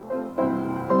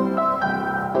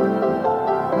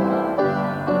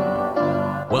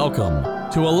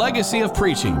Welcome to A Legacy of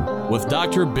Preaching with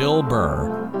Dr. Bill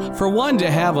Burr. For one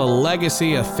to have a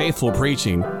legacy of faithful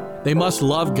preaching, they must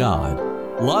love God,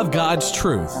 love God's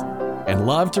truth, and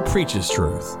love to preach His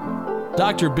truth.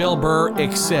 Dr. Bill Burr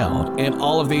excelled in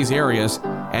all of these areas,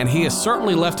 and he has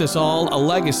certainly left us all a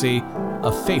legacy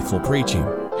of faithful preaching.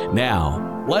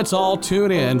 Now, let's all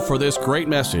tune in for this great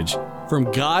message from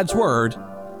God's Word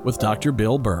with Dr.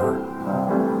 Bill Burr.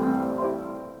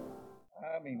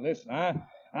 Listen,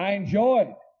 I enjoy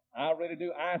it. I really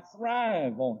do. I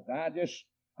thrive on it.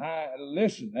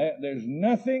 Listen, there's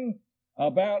nothing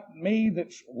about me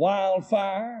that's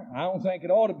wildfire. I don't think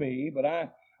it ought to be, but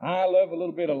I love a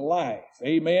little bit of life.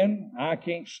 Amen. I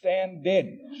can't stand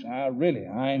deadness.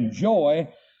 I enjoy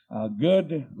a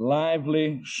good,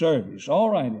 lively service.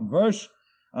 All right, in verse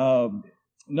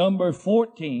number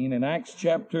 14 in Acts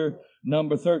chapter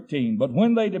number 13. But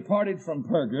when they departed from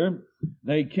Perga,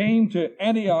 they came to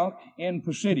Antioch in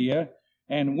Pisidia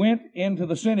and went into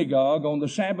the synagogue on the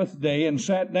Sabbath day and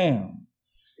sat down.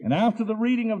 And after the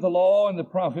reading of the law and the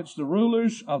prophets, the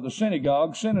rulers of the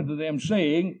synagogue sent unto them,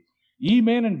 saying, Ye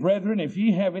men and brethren, if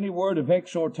ye have any word of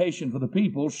exhortation for the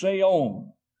people, say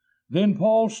on. Then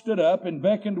Paul stood up and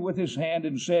beckoned with his hand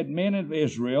and said, Men of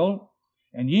Israel,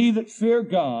 and ye that fear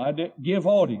God, give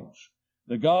audience.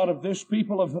 The God of this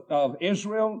people of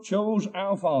Israel chose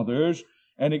our fathers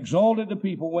and exalted the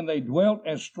people when they dwelt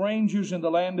as strangers in the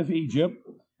land of Egypt,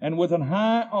 and with an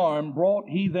high arm brought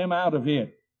he them out of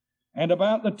it. And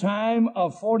about the time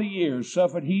of 40 years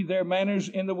suffered he their manners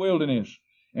in the wilderness.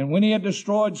 And when he had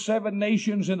destroyed 7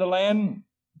 nations in the land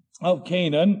of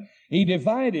Canaan, he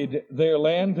divided their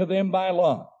land to them by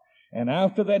lot. And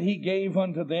after that he gave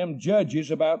unto them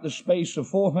judges about the space of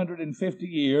 450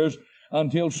 years,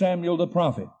 until Samuel the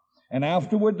prophet. And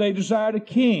afterward they desired a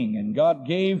king, and God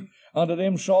gave unto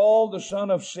them Saul the son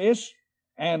of Cis,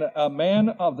 and a man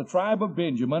of the tribe of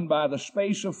Benjamin, by the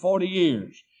space of 40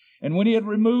 years. And when he had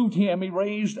removed him, he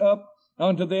raised up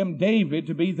unto them David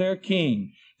to be their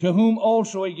king, to whom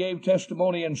also he gave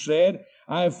testimony and said,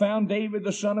 I have found David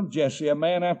the son of Jesse, a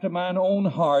man after mine own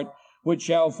heart, which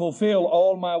shall fulfill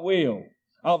all my will.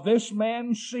 Of this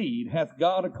man's seed hath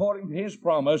God, according to his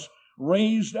promise,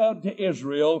 raised up to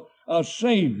Israel a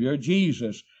Savior,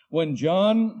 Jesus. When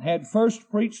John had first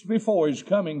preached before his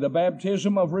coming the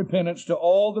baptism of repentance to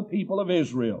all the people of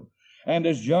Israel. And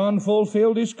as John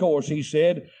fulfilled his course, he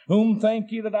said, Whom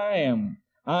think ye that I am?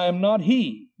 I am not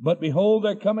he, but behold,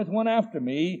 there cometh one after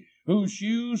me, whose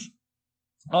shoes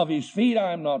of his feet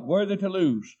I am not worthy to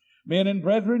loose. Men and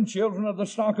brethren, children of the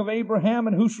stock of Abraham,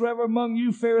 and whosoever among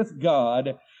you feareth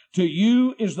God, to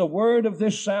you is the word of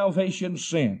this salvation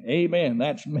sent. Amen.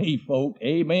 That's me, folk.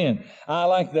 Amen. I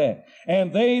like that.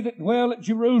 And they that dwell at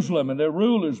Jerusalem, and their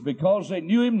rulers, because they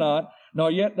knew him not,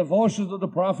 nor yet the voices of the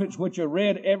prophets which are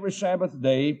read every Sabbath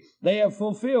day, they have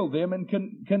fulfilled them in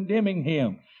condemning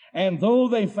him. And though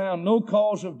they found no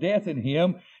cause of death in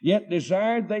him, yet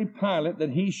desired they Pilate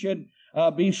that he should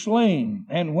be slain.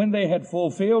 And when they had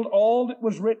fulfilled all that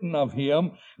was written of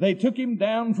him, they took him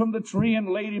down from the tree and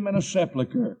laid him in a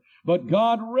sepulchre. But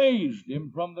God raised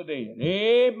him from the dead.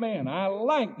 Amen. I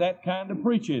like that kind of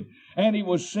preaching. And he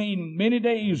was seen many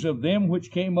days of them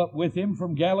which came up with him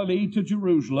from Galilee to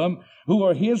Jerusalem, who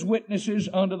are his witnesses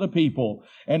unto the people.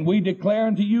 And we declare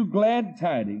unto you glad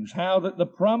tidings, how that the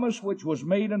promise which was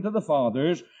made unto the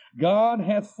fathers, God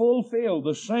hath fulfilled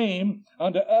the same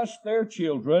unto us their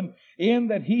children, in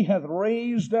that he hath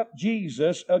raised up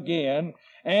Jesus again,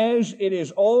 as it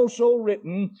is also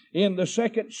written in the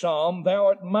 2nd Psalm, Thou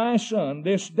art my son,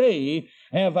 this day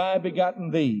have I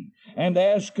begotten thee. And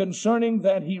as concerning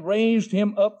that he raised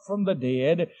him up from the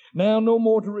dead, now no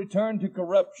more to return to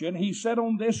corruption, he said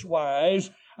on this wise,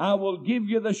 I will give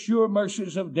you the sure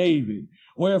mercies of David.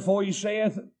 Wherefore he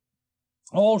saith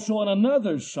also in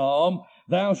another psalm,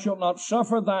 Thou shalt not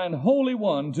suffer thine Holy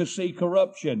One to see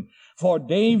corruption. For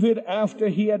David, after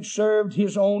he had served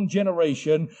his own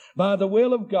generation, by the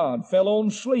will of God, fell on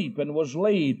sleep and was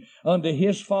laid unto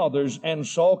his fathers and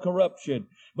saw corruption.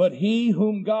 But he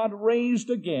whom God raised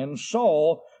again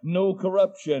saw no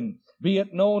corruption. Be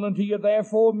it known unto you,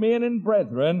 therefore, men and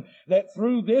brethren, that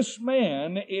through this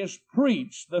man is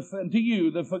preached unto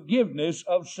you the forgiveness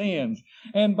of sins.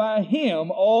 And by him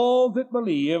all that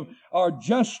believe are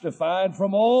justified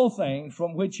from all things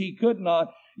from which ye could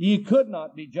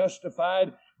not be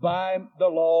justified by the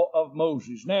law of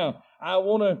Moses. Now, I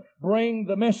want to bring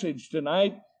the message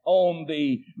tonight on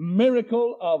the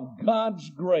miracle of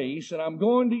God's grace, and I'm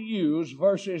going to use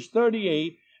verses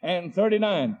 38 and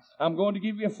 39. I'm going to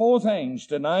give you 4 things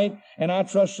tonight, and I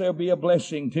trust there'll be a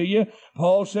blessing to you.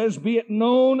 Paul says, Be it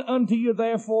known unto you,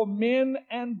 therefore, men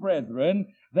and brethren,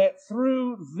 that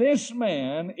through this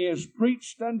man is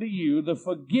preached unto you the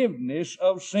forgiveness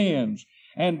of sins.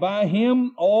 And by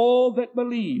him all that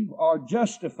believe are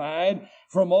justified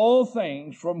from all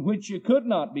things from which you could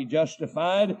not be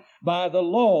justified by the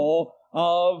law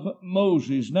of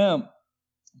Moses. Now,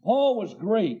 Paul was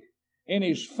great in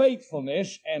his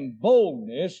faithfulness and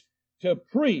boldness to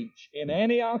preach in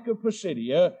Antioch of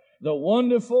Pisidia the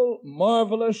wonderful,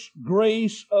 marvelous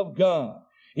grace of God.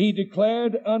 He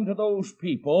declared unto those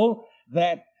people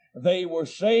that they were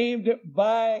saved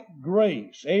by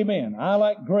grace. Amen. I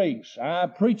like grace. I'm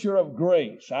a preacher of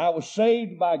grace. I was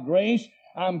saved by grace.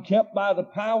 I'm kept by the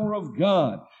power of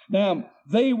God. Now,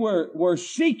 they were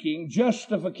seeking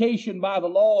justification by the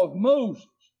law of Moses.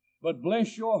 But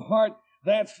bless your heart,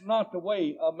 that's not the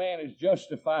way a man is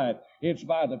justified. It's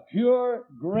by the pure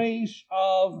grace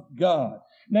of God.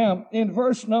 Now, in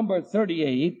verse number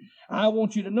 38, I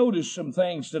want you to notice some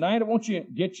things tonight. I want you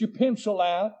to get your pencil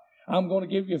out. I'm going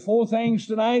to give you 4 things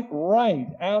tonight right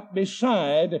out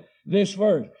beside this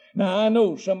verse. Now, I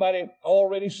know somebody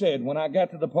already said, when I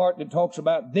got to the part that talks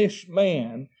about this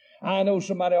man, I know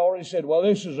somebody already said, well,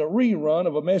 this is a rerun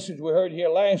of a message we heard here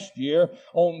last year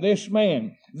on this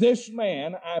man. This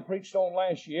man I preached on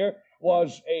last year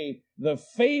was the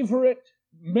favorite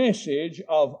message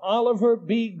of Oliver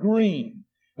B. Greene,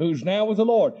 who's now with the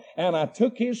Lord. And I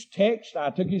took his text, I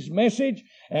took his message,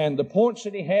 and the points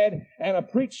that he had, and I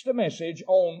preached the message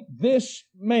on this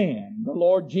man, the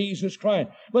Lord Jesus Christ.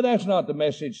 But that's not the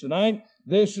message tonight.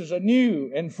 This is a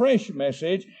new and fresh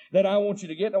message that I want you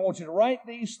to get. I want you to write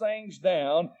these things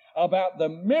down about the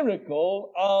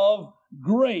miracle of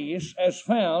grace as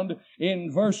found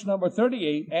in verse number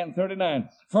 38 and 39.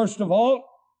 First of all,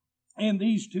 in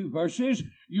these 2 verses,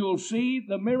 you'll see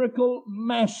the miracle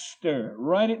master.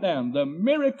 Write it down. The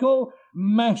miracle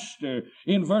master.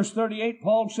 In verse 38,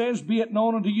 Paul says, be it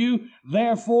known unto you,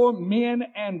 therefore, men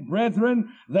and brethren,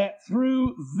 that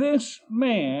through this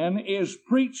man is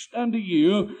preached unto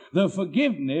you the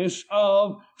forgiveness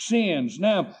of sins.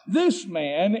 Now, this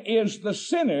man is the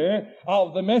center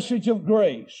of the message of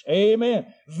grace. Amen.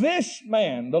 This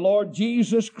man, the Lord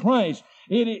Jesus Christ,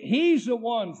 He's the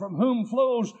one from whom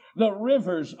flows the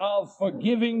rivers of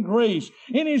forgiving grace.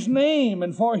 In His name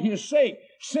and for His sake,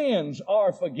 sins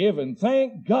are forgiven.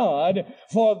 Thank God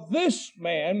for this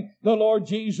man, the Lord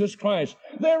Jesus Christ.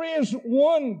 There is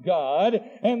one God,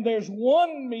 and there's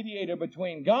one mediator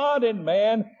between God and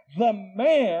man, the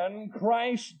man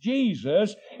Christ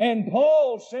Jesus. And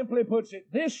Paul simply puts it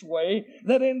this way,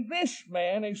 that in this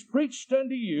man is preached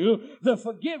unto you the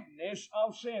forgiveness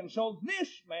of sin. So this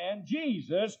man,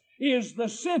 Jesus, is the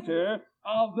center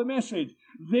of the message.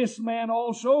 This man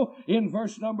also, in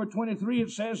verse number 23, it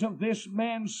says, of this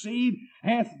man's seed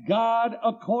hath God,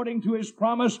 according to His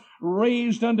promise,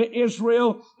 raised unto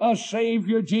Israel a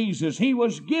Savior, Jesus. He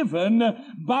was given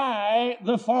by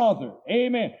the Father.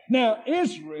 Amen. Now,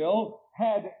 Israel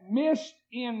had missed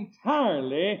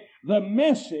entirely the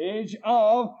message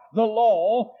of the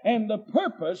law and the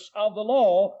purpose of the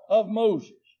law of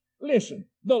Moses. Listen,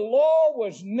 the law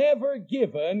was never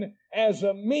given as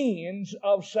a means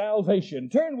of salvation.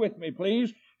 Turn with me,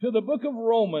 please, to the book of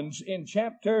Romans in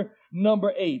chapter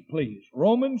number 8, please.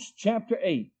 Romans chapter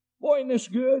 8. Boy, isn't this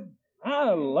good?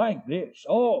 I like this.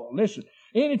 Oh, listen.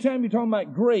 Anytime you're talking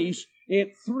about grace,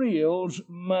 it thrills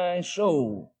my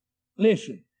soul.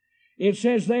 Listen. It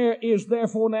says, there is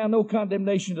therefore now no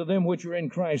condemnation to them which are in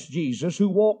Christ Jesus, who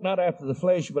walk not after the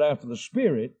flesh, but after the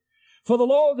Spirit. For the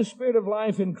law of the Spirit of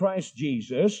life in Christ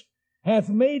Jesus hath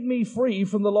made me free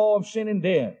from the law of sin and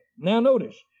death. Now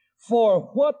notice, for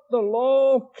what the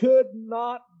law could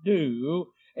not do,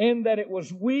 in that it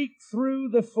was weak through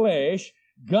the flesh,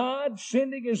 God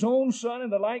sending His own Son in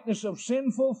the likeness of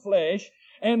sinful flesh,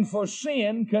 and for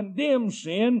sin condemned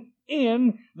sin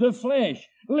in the flesh.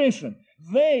 Listen,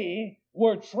 they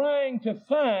were trying to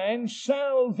find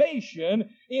salvation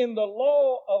in the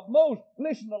law of Moses.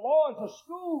 Listen, the law is a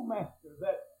schoolmaster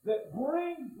that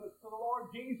brings us to the Lord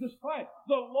Jesus Christ.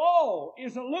 The law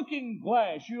is a looking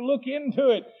glass. You look into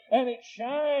it, and it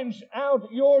shines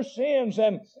out your sins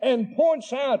and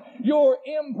points out your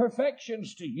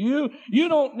imperfections to you. You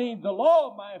don't need the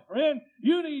law, my friend.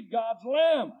 You need God's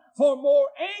Lamb. For more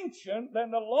ancient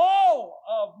than the law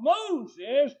of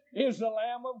Moses is the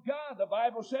Lamb of God. The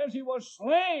Bible says He was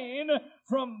slain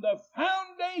from the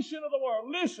foundation of the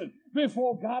world. Listen,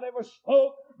 before God ever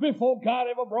spoke, before God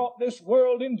ever brought this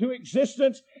world into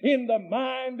existence, in the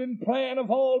mind and plan of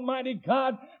Almighty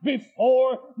God,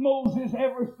 before Moses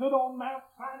ever stood on Mount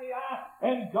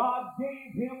Sinai and God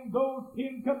gave him those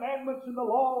 10 commandments in the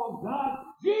law of God,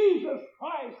 Jesus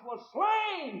Christ was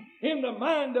slain in the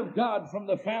mind of God from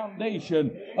the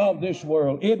foundation of this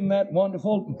world. Isn't that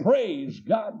wonderful? Praise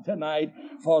God tonight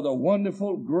for the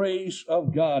wonderful grace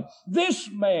of God. This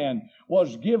man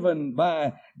was given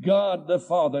by God the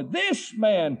Father. This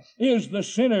man is the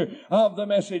center of the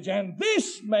message, and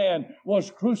this man was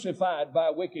crucified by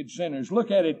wicked sinners.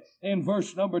 Look at it in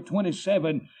verse number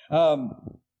 27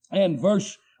 and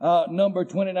verse number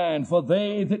 29. For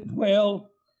they that dwell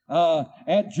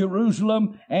at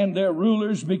Jerusalem and their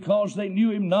rulers, because they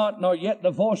knew him not, nor yet the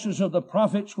voices of the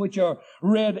prophets which are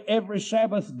read every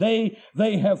Sabbath day,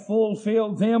 they have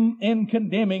fulfilled them in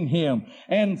condemning him.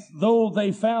 And though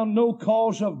they found no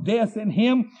cause of death in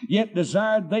him, yet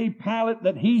desired they Pilate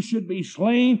that he should be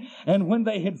slain. And when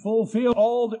they had fulfilled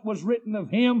all that was written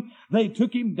of him, they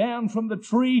took him down from the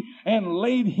tree and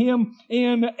laid him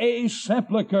in a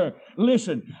sepulchre.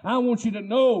 Listen, I want you to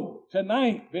know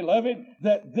tonight, beloved,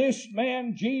 that this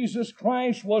man, Jesus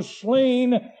Christ, was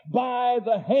slain by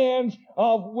the hands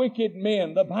of wicked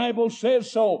men. The Bible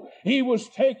says so. He was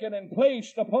taken and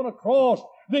placed upon a cross.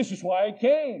 This is why he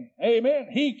came. Amen.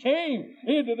 He came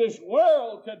into this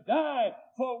world to die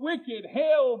for wicked,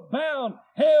 hell-bound,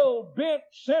 hell-bent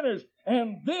sinners.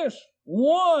 And this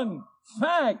one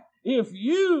fact, if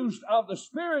used of the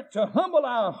Spirit to humble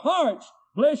our hearts,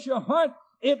 bless your heart,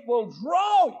 it will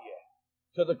draw you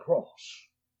to the cross.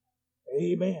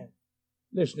 Amen.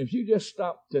 Listen, if you just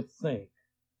stop to think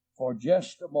for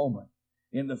just a moment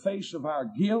in the face of our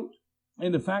guilt,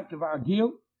 in the fact of our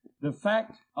guilt, the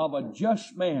fact of a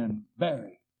just man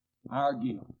bearing our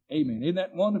guilt. Amen. Isn't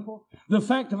that wonderful? The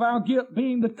fact of our guilt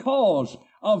being the cause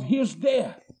of his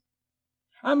death.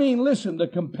 I mean, listen, the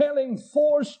compelling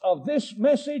force of this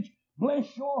message,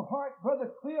 bless your heart, Brother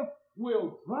Cliff,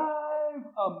 will drive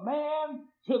a man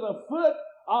to the foot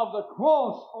of the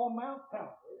cross on Mount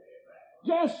Calvary.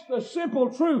 Just the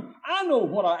simple truth. I know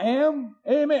what I am.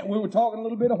 Amen. We were talking a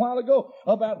little bit a while ago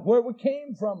about where we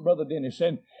came from, Brother Dennis.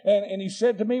 And he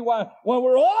said to me, well,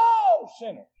 we're all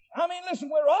sinners. I mean, listen,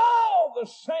 we're all the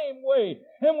same way.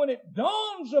 And when it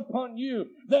dawns upon you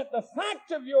that the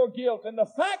fact of your guilt and the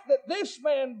fact that this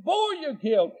man bore your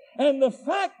guilt and the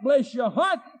fact, bless your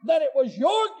heart, that it was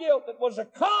your guilt that was the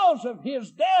cause of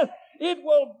his death, it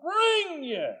will bring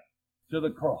you to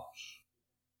the cross.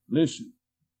 Listen,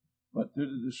 but to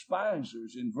the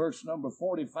despisers in verse number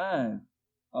 45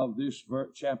 of this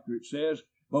chapter it says,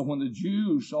 but when the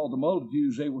Jews saw the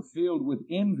multitudes, they were filled with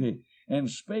envy and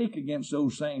spake against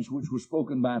those things which were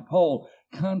spoken by Paul,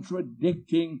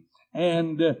 contradicting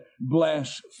and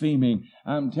blaspheming.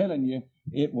 I'm telling you,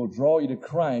 it will draw you to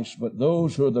Christ, but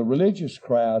those who are the religious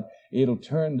crowd, it'll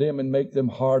turn them and make them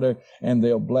harder, and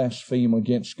they'll blaspheme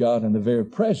against God in the very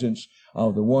presence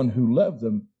of the one who loved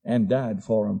them and died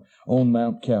for them on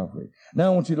Mount Calvary.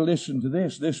 Now I want you to listen to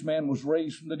this. This man was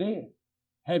raised from the dead.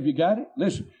 Have you got it?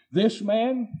 Listen, this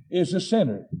man is the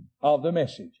center of the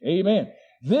message. Amen.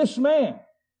 This man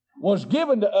was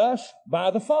given to us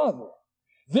by the Father.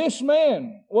 This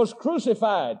man was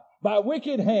crucified by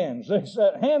wicked hands,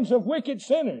 hands of wicked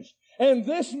sinners. And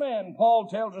this man, Paul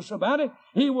tells us about it,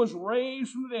 he was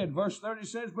raised from the dead. Verse 30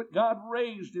 says, but God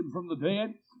raised him from the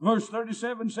dead. Verse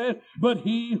 37 says, but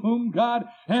he whom God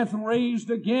hath raised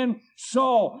again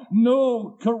saw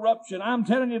no corruption. I'm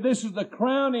telling you, this is the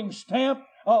crowning stamp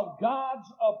of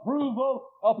God's approval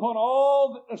upon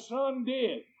all that the Son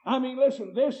did. I mean,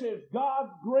 listen, this is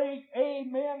God's great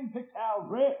amen to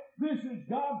Calvary. This is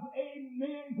God's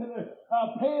amen to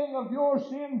the paying of your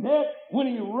sin debt when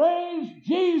he raised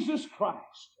Jesus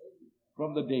Christ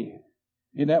from the dead.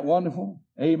 Isn't that wonderful?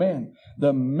 Amen.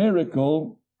 The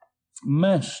miracle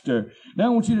master. Now I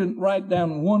want you to write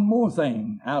down one more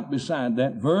thing out beside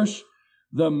that verse.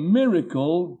 The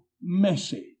miracle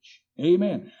message.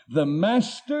 Amen. The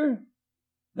master,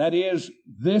 that is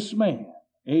this man.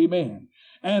 Amen.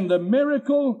 And the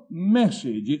miracle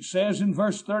message, it says in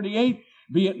verse 38,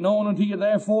 be it known unto you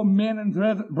therefore, men and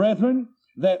brethren,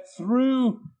 that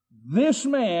through this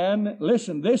man,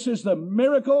 listen, this is the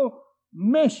miracle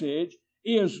message,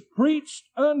 is preached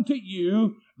unto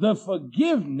you the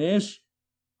forgiveness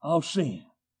of sin.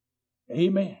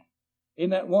 Amen.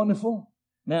 Isn't that wonderful?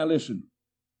 Now listen,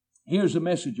 here's a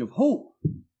message of hope.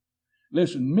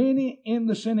 Listen, many in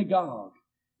the synagogue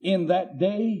in that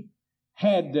day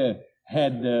had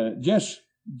just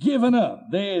given up.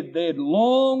 They had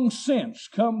long since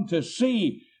come to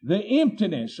see the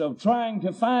emptiness of trying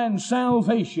to find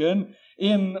salvation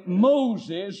in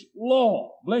Moses'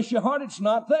 law. Bless your heart, it's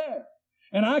not there.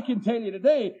 And I can tell you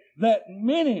today that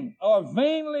many are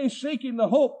vainly seeking the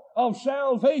hope of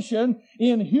salvation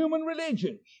in human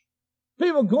religions.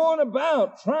 People going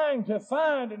about trying to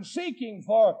find and seeking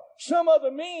for some other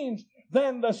means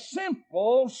than the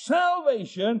simple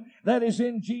salvation that is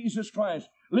in Jesus Christ.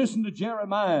 Listen to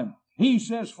Jeremiah. He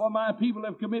says, "For my people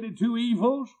have committed two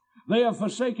evils. They have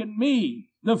forsaken me,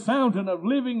 the fountain of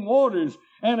living waters,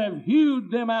 and have hewed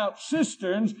them out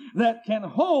cisterns that can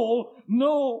hold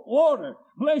no water."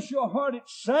 Bless your heart,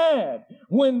 it's sad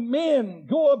when men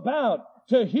go about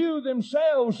to hew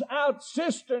themselves out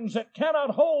cisterns that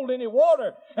cannot hold any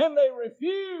water, and they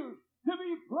refuse to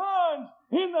be plunged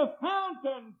in the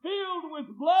fountain filled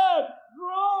with blood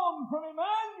drawn from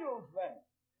Emmanuel's vein.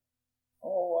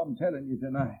 Oh, I'm telling you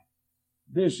tonight,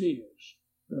 this is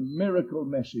the miracle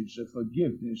message of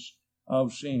forgiveness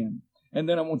of sin. And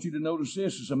then I want you to notice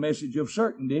this is a message of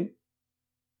certainty,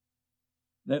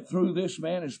 that through this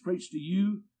man is preached to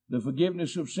you the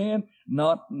forgiveness of sin,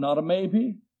 not a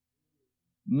maybe,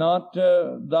 not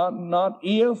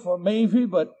if or maybe,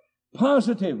 but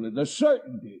positively the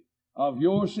certainty of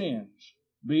your sins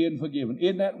being forgiven.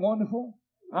 Isn't that wonderful?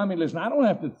 I mean, listen, I don't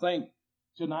have to think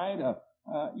tonight,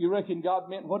 you reckon God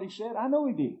meant what He said? I know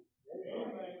He did.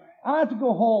 I have to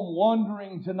go home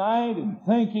wondering tonight and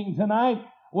thinking tonight,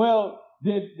 well,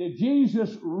 did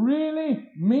Jesus really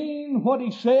mean what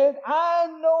He said? I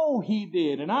know He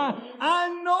did. And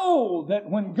I know that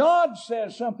when God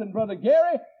says something, Brother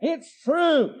Gary, it's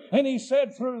true. And He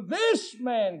said, through this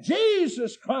man,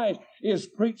 Jesus Christ, is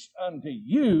preached unto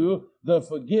you the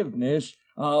forgiveness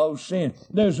of sin.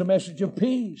 There's a message of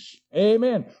peace.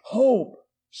 Amen. Hope,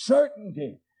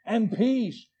 certainty, and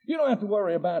peace. You don't have to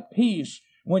worry about peace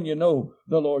when you know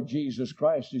the Lord Jesus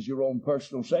Christ is your own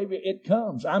personal Savior. It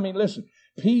comes. I mean, listen,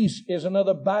 peace is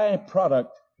another byproduct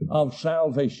of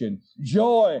salvation.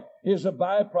 Joy is a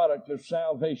byproduct of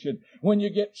salvation. When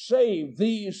you get saved,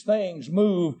 these things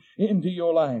move into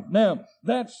your life. Now,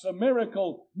 that's the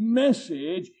miracle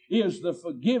message, is the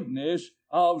forgiveness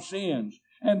of sins.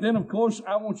 And then, of course,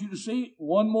 I want you to see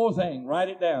one more thing. Write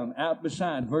it down out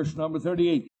beside verse number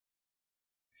 38.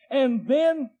 And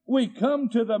then we come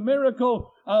to the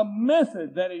miracle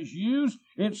method that is used.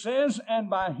 It says, "And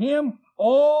by Him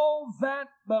all that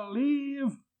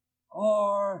believe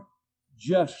are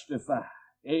justified."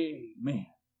 Amen.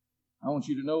 I want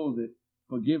you to know that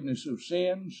forgiveness of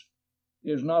sins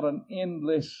is not an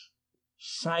endless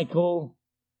cycle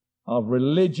of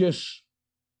religious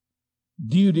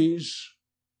duties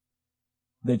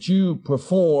that you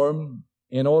perform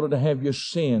in order to have your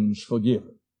sins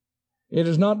forgiven. It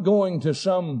is not going to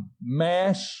some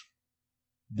mass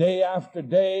day after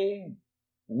day,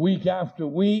 week after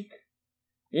week.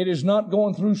 It is not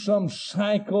going through some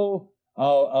cycle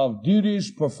of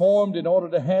duties performed in order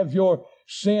to have your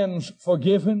sins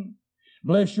forgiven.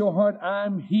 Bless your heart,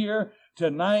 I'm here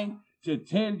tonight to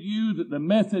tell you that the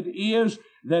method is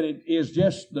that it is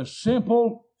just the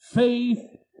simple faith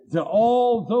to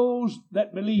all those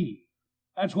that believe.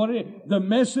 That's what it is.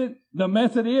 The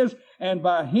method is, "And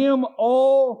by Him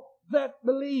all that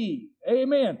believe."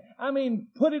 Amen. I mean,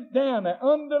 put it down and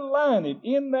underline it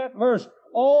in that verse.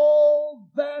 All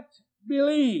that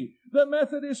believe. The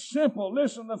method is simple.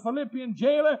 Listen, the Philippian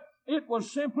jailer, it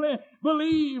was simply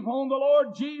believe on the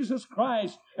Lord Jesus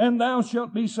Christ and thou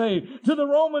shalt be saved. To the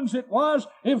Romans it was,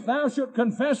 if thou shalt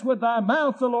confess with thy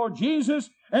mouth the Lord Jesus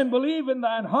and believe in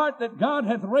thine heart that God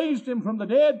hath raised Him from the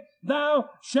dead, thou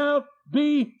shalt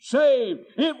be saved.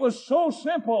 It was so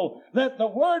simple that the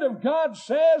Word of God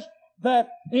says that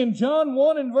in John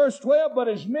 1 and verse 12, "But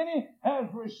as many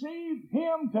as received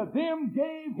Him, to them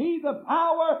gave He the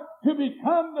power to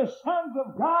become the sons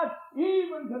of God,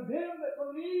 even to them that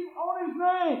believe on His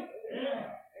name."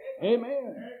 Yeah.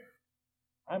 Amen.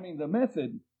 I mean, the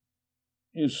method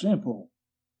is simple.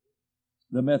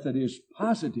 The method is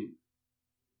positive.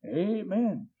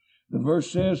 Amen. The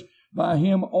verse says, "By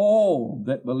Him all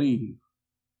that believe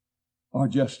are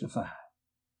justified."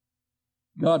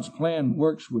 God's plan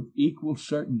works with equal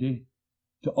certainty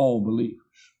to all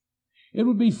believers. It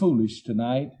would be foolish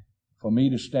tonight for me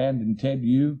to stand and tell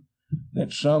you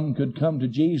that some could come to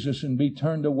Jesus and be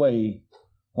turned away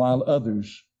while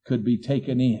others could be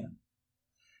taken in.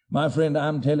 My friend,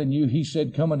 I'm telling you, He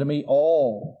said, "Come unto me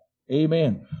all,"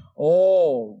 amen,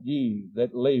 "all ye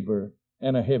that labor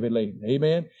and are heavy laden."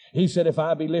 Amen. He said, "If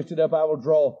I be lifted up, I will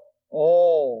draw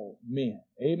all men."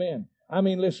 Amen. I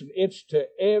mean, listen, it's to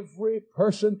every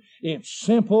person. It's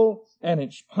simple and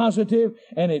it's positive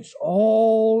and it's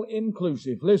all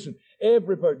inclusive. Listen,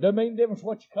 every person. Doesn't make any difference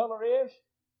what your color is.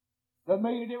 Doesn't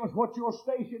make any difference what your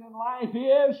station in life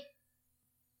is.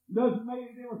 Doesn't make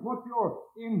any difference what your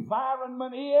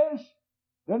environment is.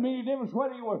 Doesn't make any difference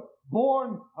whether you were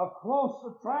born across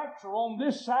the tracks or on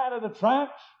this side of the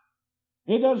tracks.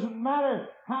 It doesn't matter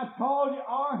how tall you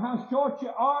are, how short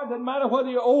you are. It doesn't matter whether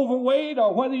you're overweight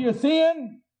or whether you're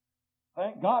thin.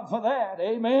 Thank God for that.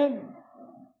 Amen.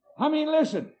 I mean,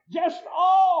 listen, just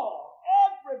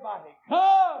everybody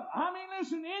come. I mean,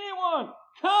 listen, anyone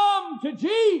come to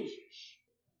Jesus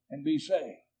and be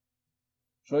saved.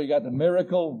 So you got the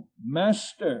miracle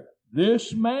master,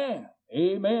 this man.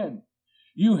 Amen.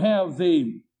 You have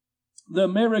the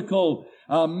miracle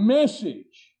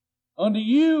message. Unto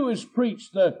you is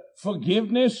preached the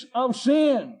forgiveness of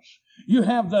sins. You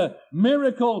have the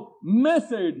miracle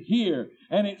method here.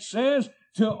 And it says,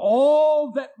 to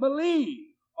all that believe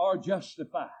are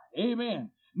justified.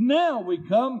 Amen. Now we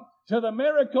come to the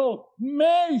miracle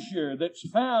measure that's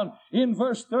found in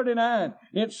verse 39.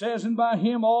 It says, and by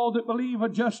him all that believe are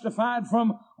justified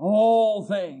from all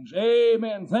things.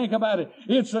 Amen. Think about it.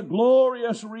 It's a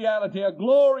glorious reality, a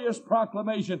glorious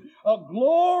proclamation, a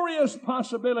glorious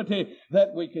possibility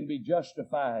that we can be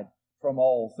justified from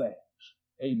all things.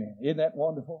 Amen. Isn't that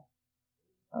wonderful?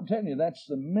 I'm telling you, that's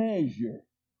the measure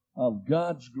of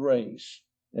God's grace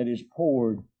that is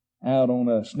poured out on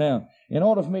us. Now, in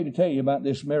order for me to tell you about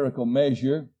this miracle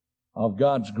measure of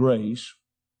God's grace,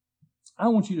 I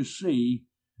want you to see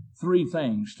three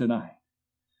things tonight.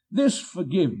 This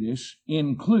forgiveness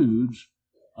includes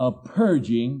a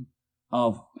purging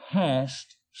of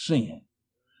past sin.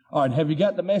 All right, have you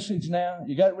got the message now?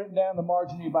 You got it written down in the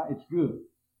margin of your Bible? It's good.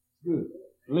 Good.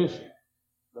 Listen.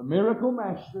 The miracle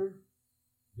master,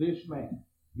 this man,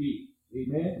 he.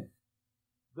 Amen.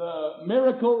 The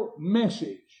miracle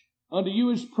message. Unto you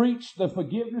is preached the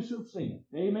forgiveness of sin.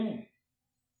 Amen.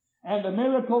 And the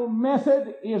miracle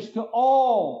method is to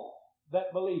all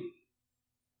that believe.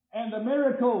 And the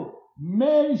miracle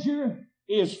measure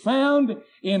is found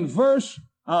in verse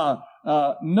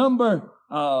number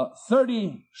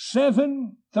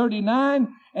 37,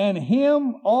 39. And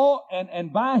him all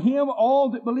and by him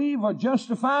all that believe are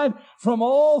justified from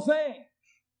all things.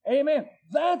 Amen.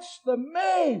 That's the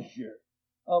measure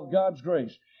of God's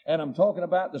grace. And I'm talking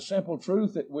about the simple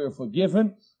truth that we're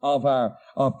forgiven of our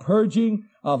purging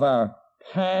of our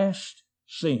past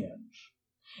sins.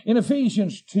 In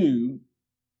Ephesians 2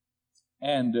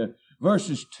 and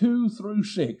verses 2 through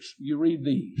 6, you read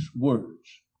these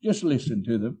words. Just listen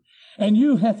to them. And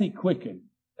you hath he quickened,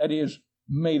 that is,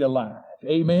 made alive.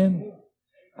 Amen.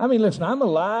 I mean, listen, I'm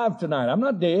alive tonight. I'm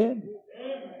not dead.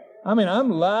 I mean,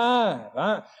 I'm alive.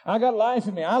 I got life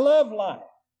in me. I love life.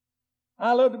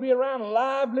 I love to be around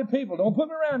lively people. Don't put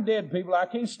me around dead people. I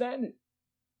can't stand it.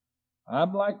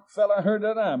 I'm like the fellow I heard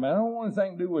that time. I don't want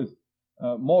anything to do with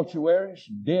mortuaries,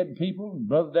 dead people.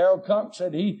 Brother Darrell Cox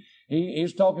said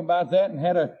he's talking about that and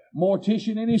had a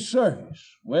mortician in his service.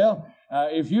 Well,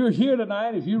 if you're here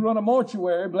tonight, if you run a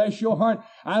mortuary, bless your heart,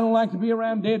 I don't like to be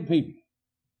around dead people.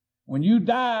 When you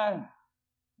die,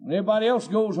 when everybody else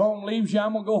goes home, leaves you,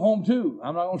 I'm going to go home too.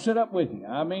 I'm not going to sit up with you.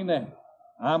 I mean that.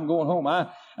 I'm going home. I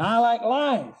like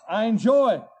life. I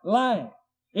enjoy life.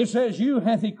 It says, you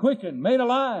hath he quickened, made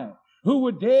alive, who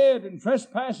were dead in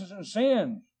trespasses and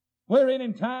sins, wherein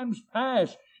in times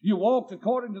past you walked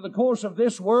according to the course of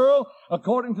this world,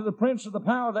 according to the prince of the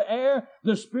power of the air,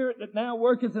 the spirit that now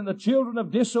worketh in the children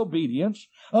of disobedience,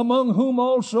 among whom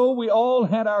also we all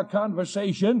had our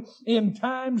conversation in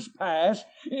times past,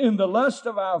 in the lust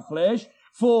of our flesh,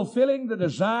 fulfilling the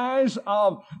desires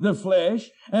of the flesh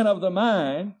and of the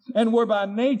mind, and were by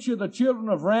nature the children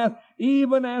of wrath,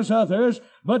 even as others.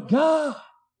 But God,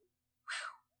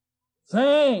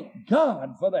 thank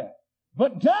God for that.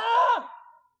 But God,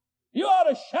 you ought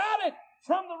to shout it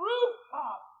from the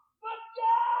rooftop. But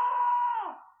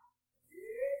God!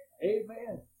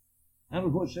 Amen. That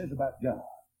was what it says about God.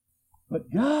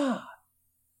 But God,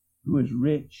 who is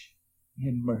rich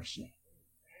in mercy.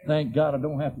 Thank God I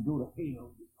don't have to go to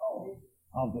hell because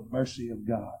of the mercy of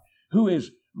God, who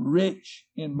is rich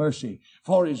in mercy.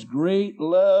 For his great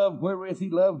love wherewith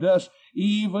he loved us,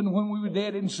 even when we were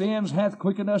dead in sins, hath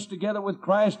quickened us together with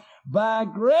Christ. By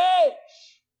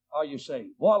grace are you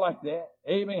saved. Boy, I like that.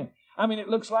 Amen. I mean, it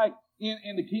looks like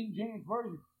in the King James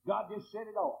Version, God just said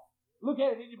it all. Look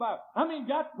at it in your Bible. I mean,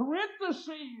 got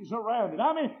parentheses around it.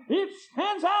 I mean, it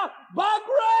stands out. By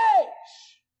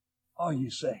grace are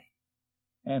you saved.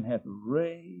 And hath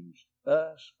raised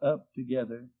us up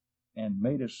together and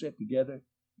made us sit together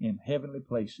in heavenly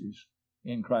places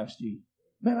in Christ Jesus.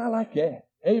 Man, I like that.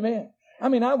 Amen. I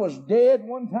mean, I was dead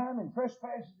one time in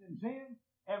trespasses and sins,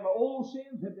 and my old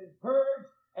sins have been purged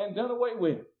and done away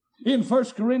with. In 1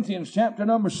 Corinthians chapter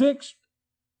number 6,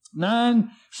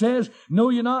 9 says, know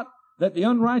ye not that the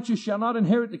unrighteous shall not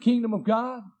inherit the kingdom of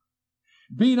God?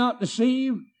 Be not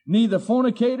deceived, neither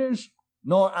fornicators,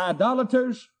 nor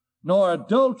idolaters, nor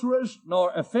adulterers,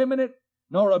 nor effeminate,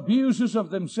 nor abusers of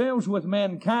themselves with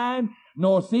mankind,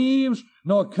 nor thieves,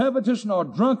 nor covetous, nor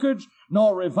drunkards,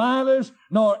 nor revilers,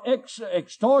 nor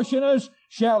extortioners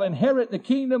shall inherit the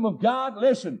kingdom of God.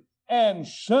 Listen, and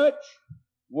such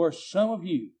were some of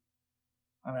you.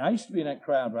 I mean, I used to be in that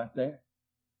crowd right there.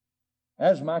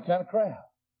 That's my kind of crowd.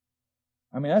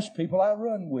 I mean, that's the people I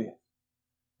run with.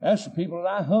 That's the people that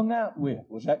I hung out with,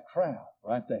 was that crowd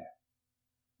right there.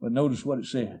 But notice what it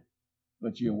said.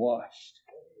 But you're washed.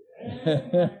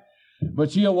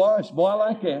 But you're washed. Boy, I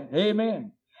like that.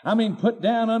 Amen. I mean, put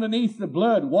down underneath the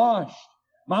blood, washed.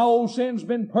 My old sin's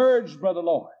been purged, Brother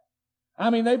Lord.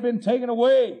 I mean, they've been taken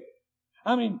away.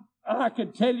 I mean, I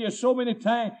could tell you so many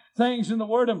things in the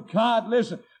Word of God.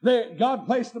 Listen, God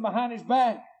placed them behind His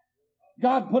back.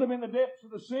 God put them in the depths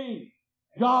of the sea.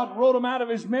 God wrote them out of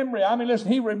His memory. I mean,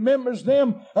 listen, He remembers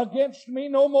them against me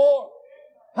no more.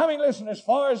 I mean, listen, as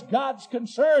far as God's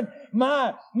concerned,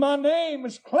 my name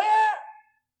is clear.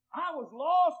 I was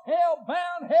lost,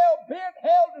 hell-bound, hell-bent,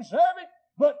 hell-deserving,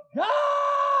 but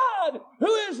God,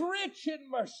 who is rich in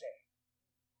mercy,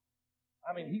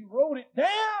 I mean, He wrote it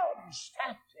down and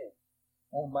stamped it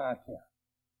on my account.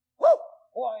 Woo!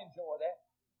 Boy, I enjoy that.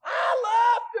 I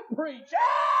love to preach.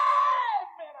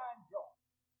 Amen, I enjoy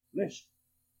it. Listen,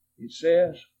 it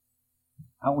says,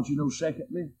 I want you to know,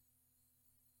 secondly,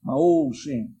 my old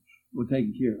sins were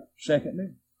taken care of.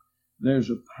 Secondly, there's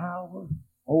a power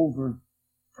over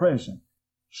present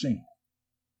sin.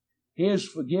 His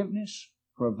forgiveness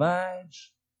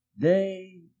provides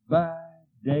day by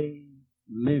day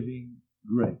living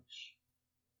grace.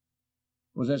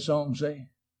 What does that song say?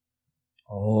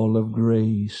 All of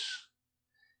grace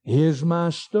is my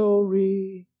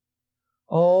story,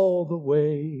 all the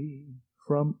way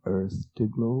from earth to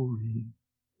glory.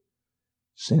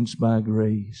 Since by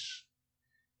grace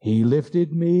He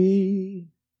lifted me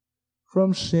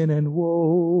from sin and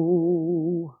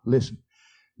woe. Listen,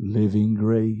 living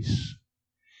grace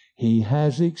He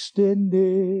has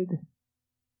extended,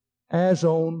 as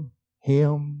on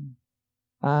Him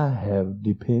I have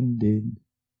depended.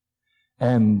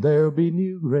 And there'll be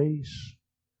new grace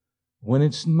when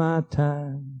it's my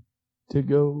time to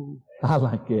go. I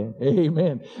like that.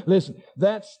 Amen. Listen,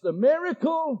 that's the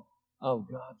miracle of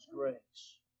God's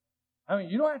grace. I mean,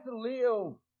 you don't have to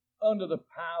live under the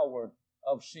power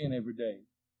of sin every day.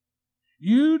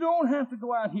 You don't have to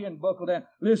go out here and buckle down.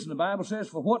 Listen, the Bible says,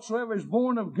 for whatsoever is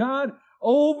born of God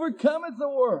overcometh the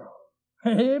world.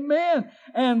 Amen.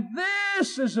 And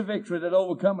this is the victory that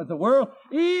overcometh the world,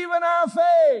 even our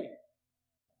faith.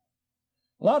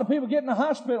 A lot of people get in the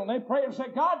hospital and they pray and say,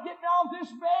 God, get me off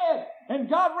this bed. And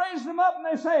God raises them up and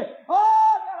they say,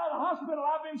 oh, I got out of the hospital,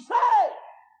 I've been saved.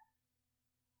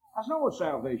 That's not what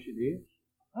salvation is.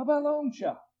 How about a long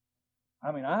shot?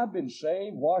 I mean, I've been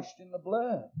saved, washed in the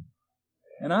blood.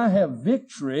 And I have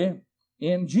victory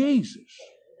in Jesus.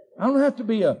 I don't have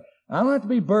to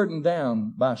be burdened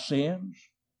down by sins.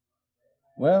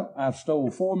 Well, I've stole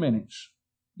 4 minutes.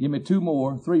 Give me 2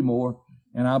 more, 3 more,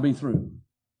 and I'll be through.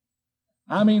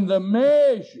 I mean, the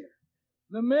measure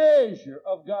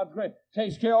of God's grace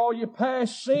takes care of all your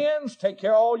past sins, take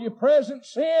care of all your present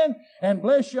sin, and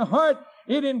bless your heart,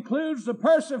 it includes the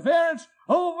perseverance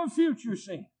over future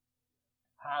sin.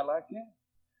 I like that.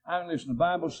 I mean, listen, the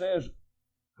Bible says,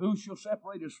 who shall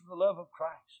separate us from the love of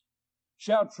Christ?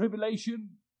 Shall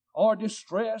tribulation or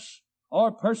distress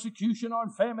or persecution or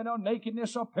famine or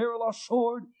nakedness or peril or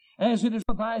sword? As it is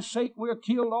for thy sake we are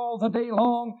killed all the day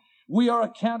long. We are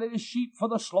accounted as sheep for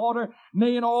the slaughter.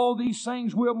 Nay, in all these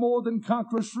things we are more than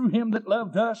conquerors through Him that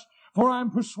loved us. For I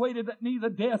am persuaded that neither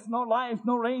death, nor life,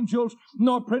 nor angels,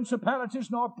 nor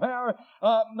principalities, nor powers,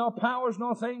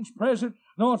 nor things present,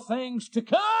 nor things to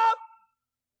come.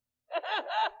 I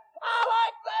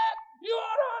like that. You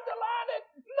ought to underline it.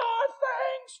 Nor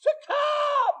things to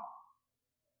come.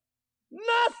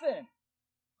 Nothing,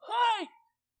 height,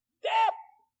 depth,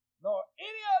 nor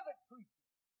any other creature.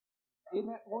 Isn't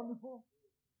that wonderful?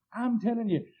 I'm telling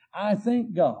you, I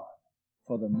thank God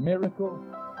for the miracle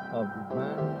of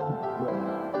divine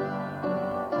grace.